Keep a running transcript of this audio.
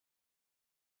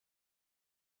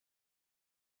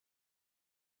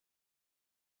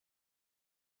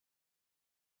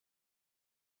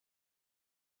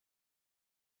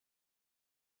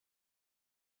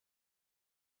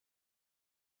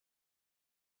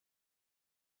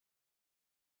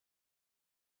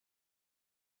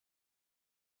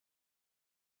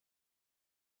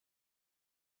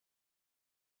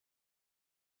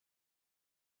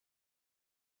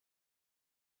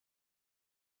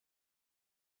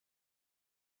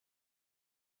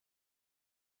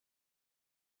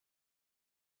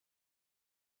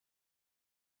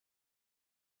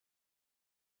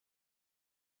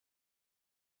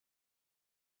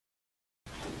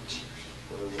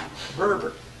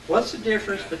Berber. What's the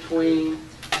difference between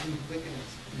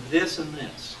this and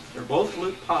this? They're both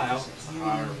loop pile.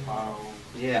 Higher pile.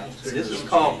 Yeah, this is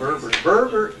called Berber.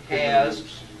 Berber has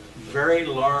very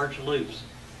large loops,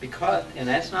 and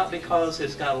that's not because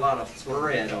it's got a lot of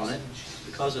thread on it,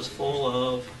 because it's full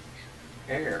of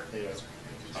air. It's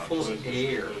full of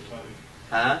air.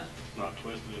 Huh? Not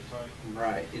twisted as tight.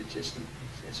 Right.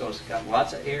 So it's got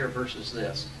lots of air versus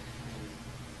this.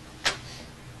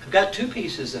 I've got two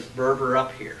pieces of Berber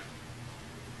up here.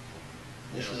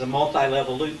 This is a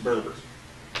multi-level loop Berber.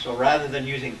 So rather than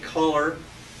using color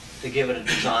to give it a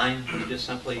design, you just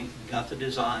simply got the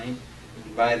design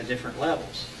by the different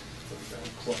levels.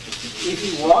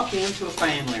 If you walk into a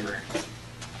family room,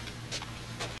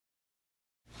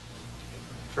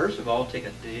 first of all, take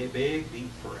a big, deep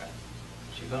breath.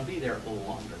 So you're going to be there a little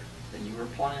longer than you were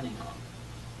planning on,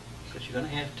 because you're going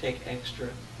to have to take extra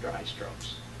dry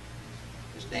strokes.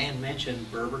 As Dan mentioned,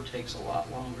 Berber takes a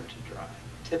lot longer to dry,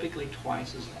 typically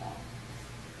twice as long.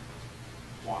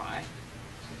 Why?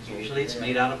 Usually it's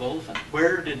made out of olefin.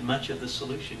 Where did much of the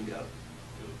solution go?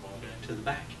 To the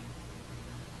backing.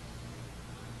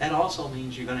 That also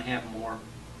means you're going to have more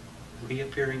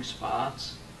reappearing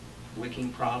spots, wicking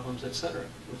problems, etc.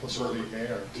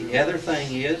 The other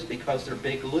thing is, because they're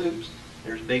big loops,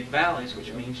 there's big valleys,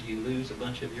 which means you lose a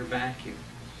bunch of your vacuum.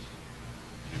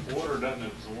 Water doesn't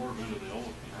absorb into the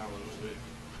olefin. How will it wick?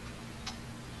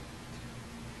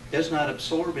 Does not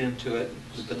absorb into it,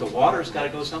 but the water's got to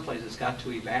go someplace. It's got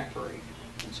to evaporate,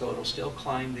 and so it'll still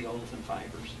climb the olefin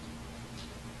fibers.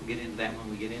 We'll get into that when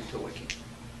we get into wicking.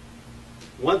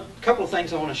 One couple of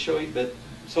things I want to show you. But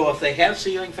so if they have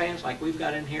ceiling fans like we've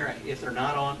got in here, if they're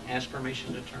not on, ask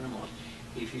permission to turn them on.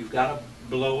 If you've got a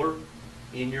blower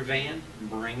in your van,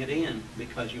 bring it in,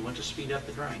 because you want to speed up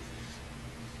the drying.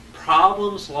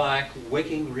 Problems like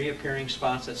wicking, reappearing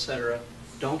spots, etc.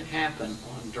 don't happen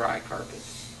on dry carpet.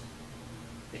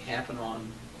 They happen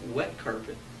on wet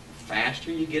carpet. The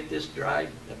faster you get this dried,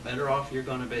 the better off you're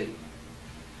going to be.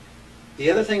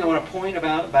 The other thing I want to point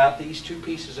about these two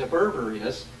pieces of Berber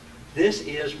is, this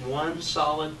is one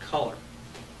solid color.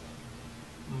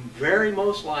 Very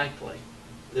most likely,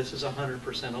 this is 100%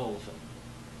 olefin.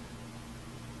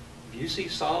 If you see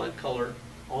solid color,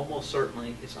 almost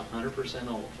certainly it's 100%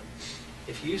 olefin.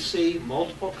 If you see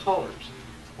multiple colors,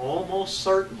 almost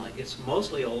certainly it's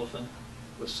mostly olefin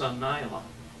with some nylon.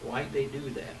 Why did they do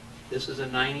that? This is a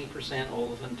 90%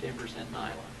 olefin, 10%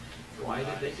 nylon. Why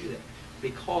did they do that?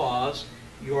 Because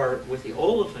with the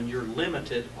olefin, you're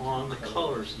limited on the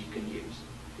colors you can use,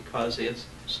 because it's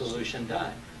solution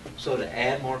dye. So to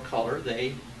add more color,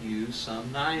 they use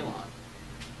some nylon.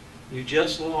 You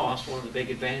just lost one of the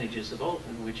big advantages of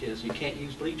olefin, which is you can't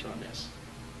use bleach on this.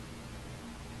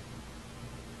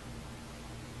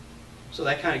 So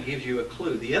that kind of gives you a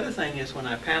clue. The other thing is, when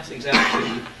I pass these out to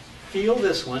you, feel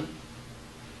this one,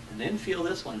 and then feel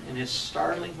this one, and it's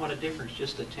startling what a difference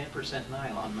just the 10%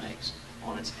 nylon makes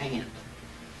on its hand.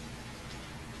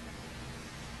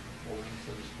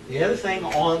 The other thing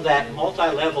on that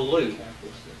multi-level loop,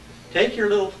 take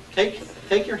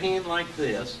your hand like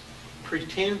this,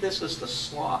 pretend this is the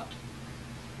slot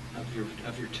of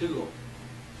your tool,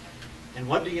 and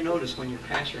what do you notice when you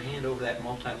pass your hand over that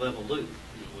multi-level loop?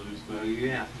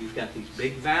 Yeah, you've got these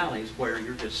big valleys where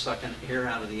you're just sucking air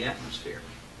out of the atmosphere.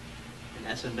 And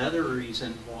that's another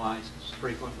reason why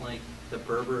frequently the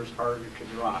Berber is harder to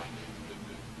dry.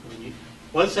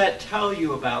 What does that tell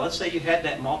you about? Let's say you had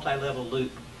that multi-level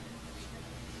loop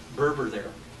Berber there.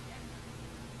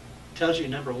 It tells you,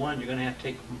 number one, you're going to have to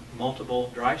take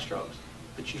multiple dry strokes,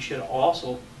 but you should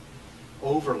also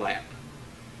overlap.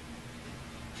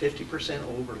 50%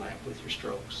 overlap with your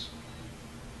strokes.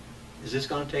 Is this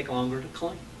going to take longer to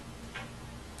clean?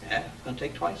 Yeah, it's going to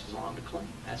take twice as long to clean.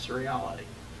 That's the reality.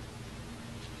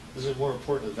 Is it more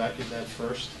important to vacuum that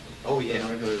first? Oh yeah. Than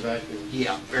regular vacuum?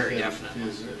 Yeah, very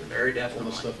definitely. Very definitely.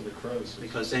 All the stuff in the crows.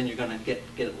 Because then you're going to get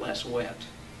it less wet.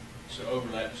 So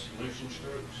overlap solution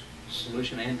strokes?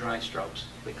 Solution and dry strokes.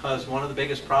 Because one of the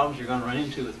biggest problems you're going to run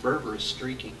into with Berber is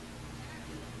streaking.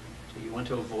 So you want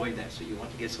to avoid that. So you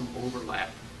want to get some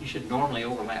overlap. You should normally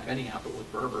overlap anyhow, but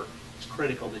with Berber, it's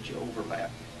critical that you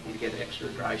overlap and get extra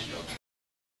dry strokes.